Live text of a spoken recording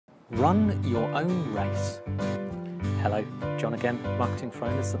Run your own race. Hello, John again, Marketing for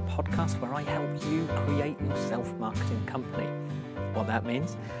Owners, the podcast where I help you create your self-marketing company. What that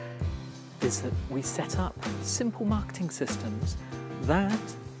means is that we set up simple marketing systems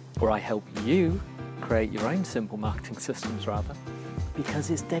or I help you create your own simple marketing systems rather, because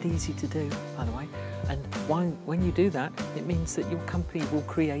it's dead easy to do, by the way. And when you do that, it means that your company will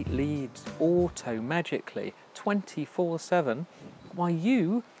create leads magically 24/7 while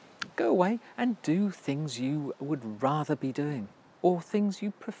you go away and do things you would rather be doing, or things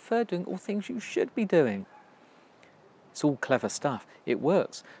you prefer doing, or things you should be doing. It's all clever stuff. It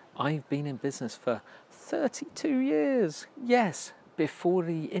works. I've been in business for 32 years. Yes, before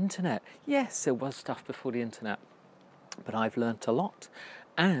the internet. Yes, there was stuff before the internet, but I've learnt a lot.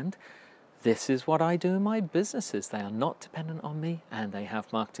 And this is what I do in my businesses. They are not dependent on me, and they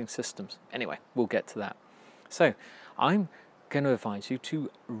have marketing systems. Anyway, we'll get to that. So I'm going to advise you to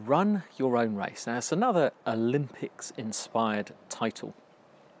run your own race. Now, it's another Olympics-inspired title.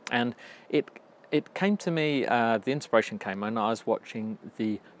 And it came to me, the inspiration came when I was watching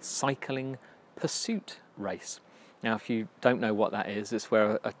the cycling pursuit race. Now, if you don't know what that is, it's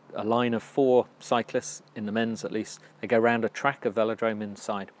where a line of 4 cyclists, in the men's at least, they go around a track, a velodrome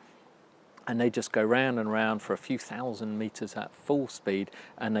inside. And they just go round and round for a few thousand meters at full speed,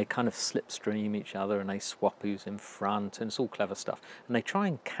 and they kind of slipstream each other, and they swap who's in front, and it's all clever stuff. And they try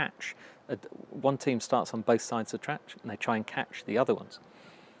and catch, one team starts on both sides of the track, and they try and catch the other ones.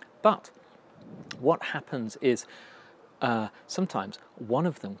 But what happens is sometimes one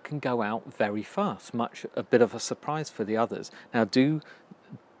of them can go out very fast, a bit of a surprise for the others. Now, do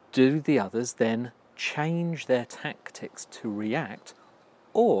the others then change their tactics to react,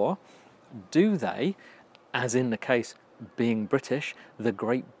 or do they, as in the case being British, the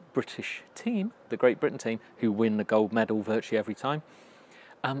Great British team, the Great Britain team, who win the gold medal virtually every time,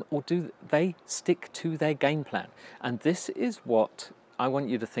 or do they stick to their game plan? And this is what I want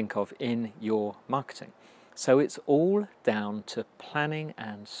you to think of in your marketing. So it's all down to planning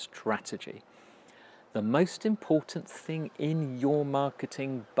and strategy. The most important thing in your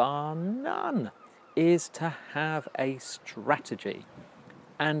marketing, bar none, is to have a strategy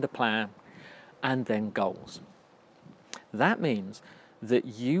and a plan, and then goals. That means that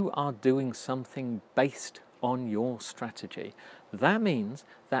you are doing something based on your strategy. That means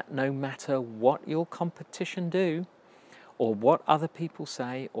that no matter what your competition do, or what other people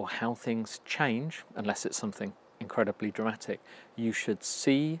say, or how things change, unless it's something incredibly dramatic, you should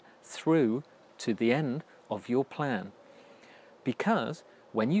see through to the end of your plan. Because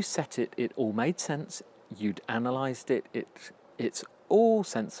when you set it, it all made sense, you'd analysed it, it's all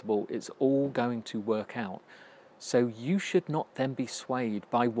sensible, it's all going to work out. So you should not then be swayed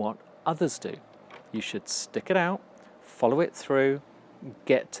by what others do. You should stick it out, follow it through,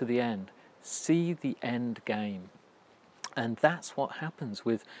 get to the end, see the end game. And that's what happens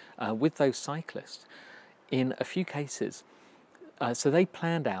with those cyclists. In a few cases, so they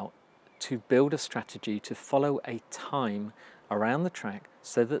planned out to build a strategy to follow a time around the track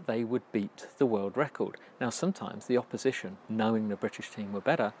so that they would beat the world record. Now, sometimes the opposition, knowing the British team were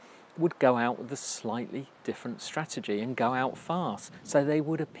better, would go out with a slightly different strategy and go out fast, so they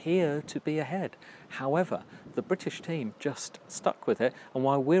would appear to be ahead. However, the British team just stuck with it, and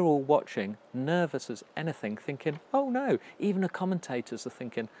while we're all watching, nervous as anything, thinking, oh no, even the commentators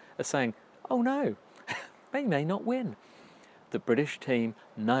are saying, oh no, they may not win. The British team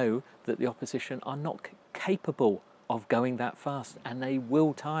know that the opposition are not capable of going that fast, and they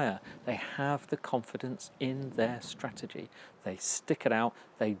will tire. They have the confidence in their strategy. They stick it out,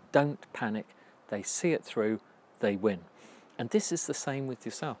 they don't panic, they see it through, they win. And this is the same with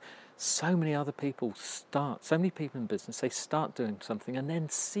yourself. So many people in business, they start doing something and then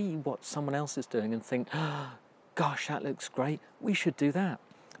see what someone else is doing and think, oh, gosh, that looks great, we should do that.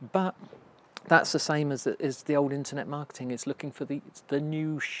 But that's the same as the old internet marketing. It's looking for the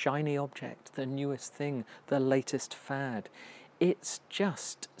new shiny object, the newest thing, the latest fad. It's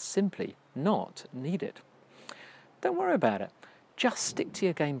just simply not needed. Don't worry about it. Just stick to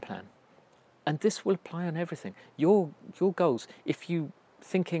your game plan. And this will apply on everything. Your goals, if you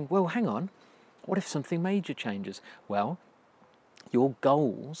thinking, well, hang on, what if something major changes? Well, your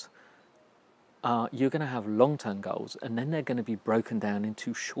goals you're going to have long-term goals, and then they're going to be broken down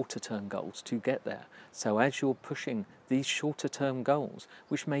into shorter-term goals to get there. So as you're pushing these shorter-term goals,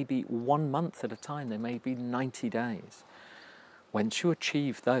 which may be 1 month at a time, they may be 90 days, once you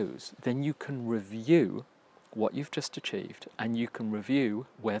achieve those, then you can review what you've just achieved, and you can review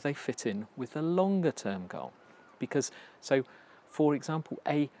where they fit in with a longer-term goal. Because, so, for example,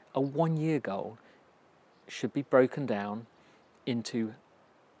 a 1-year goal should be broken down into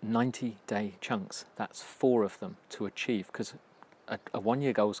 90-day chunks. That's 4 of them to achieve, because a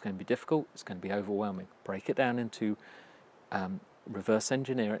 1-year goal is going to be difficult, it's going to be overwhelming. Break it down into, reverse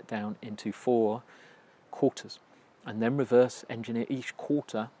engineer it down into 4 quarters, and then reverse engineer each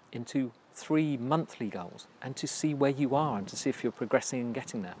quarter into 3 monthly goals, and to see where you are and to see if you're progressing and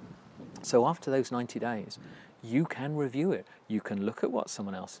getting there. So after those 90 days, you can review it. You can look at what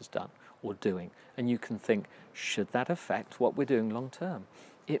someone else has done or doing, and you can think, should that affect what we're doing long term?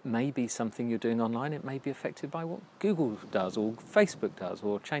 It may be something you're doing online, it may be affected by what Google does or Facebook does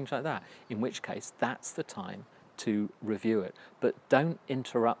or change like that, in which case that's the time to review it. But don't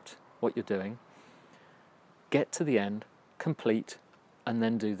interrupt what you're doing. Get to the end, complete, and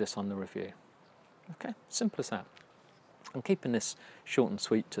then do this on the review. Okay, simple as that. I'm keeping this short and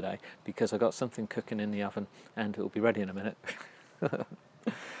sweet today because I've got something cooking in the oven and it'll be ready in a minute.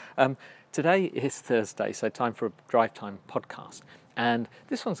 Today is Thursday, so time for a Drive Time podcast. And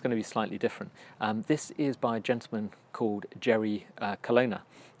this one's going to be slightly different. This is by a gentleman called Jerry Colonna.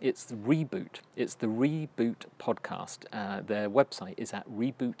 It's the Reboot. It's the Reboot podcast. Their website is at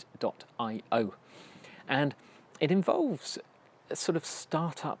reboot.io. And it involves sort of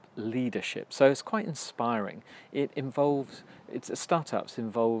startup leadership. So it's quite inspiring. Startups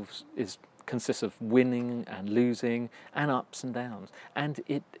consists of winning and losing and ups and downs. And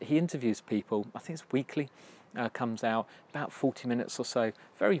he interviews people, I think it's weekly, comes out, about 40 minutes or so,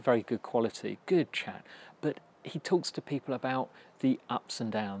 very, very good quality, good chat. But he talks to people about the ups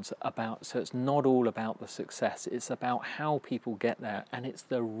and downs, so it's not all about the success, it's about how people get there, and it's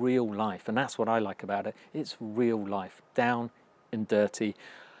the real life. And that's what I like about it. It's real life, down and dirty,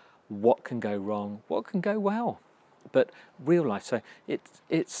 what can go wrong, what can go well, but real life. So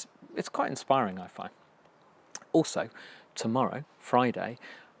it's quite inspiring, I find. Also, tomorrow, Friday,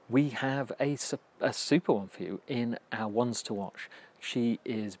 we have a super one for you in our ones to watch. She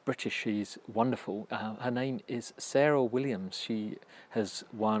is British, she's wonderful. Her name is Sarah Williams. She has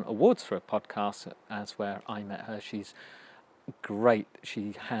won awards for a podcast, as where I met her. She's great.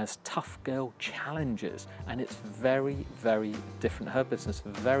 She has tough girl challenges, and it's very, very different. Her business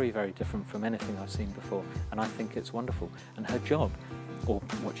is very, very different from anything I've seen before, and I think it's wonderful. And her job, or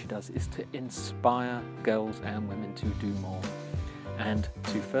what she does, is to inspire girls and women to do more and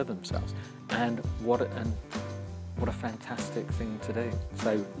to further themselves. And what a fantastic thing to do.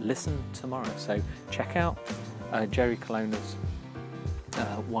 So listen tomorrow. So check out Jerry Colonna's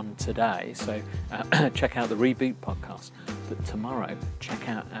one today. So check out the Reboot podcast. But tomorrow, check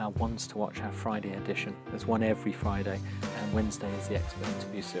out our ones to watch, our Friday edition. There's one every Friday, and Wednesday is the expert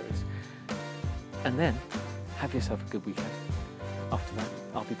interview series. And then have yourself a good weekend. After that,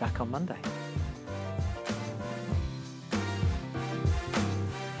 I'll be back on Monday.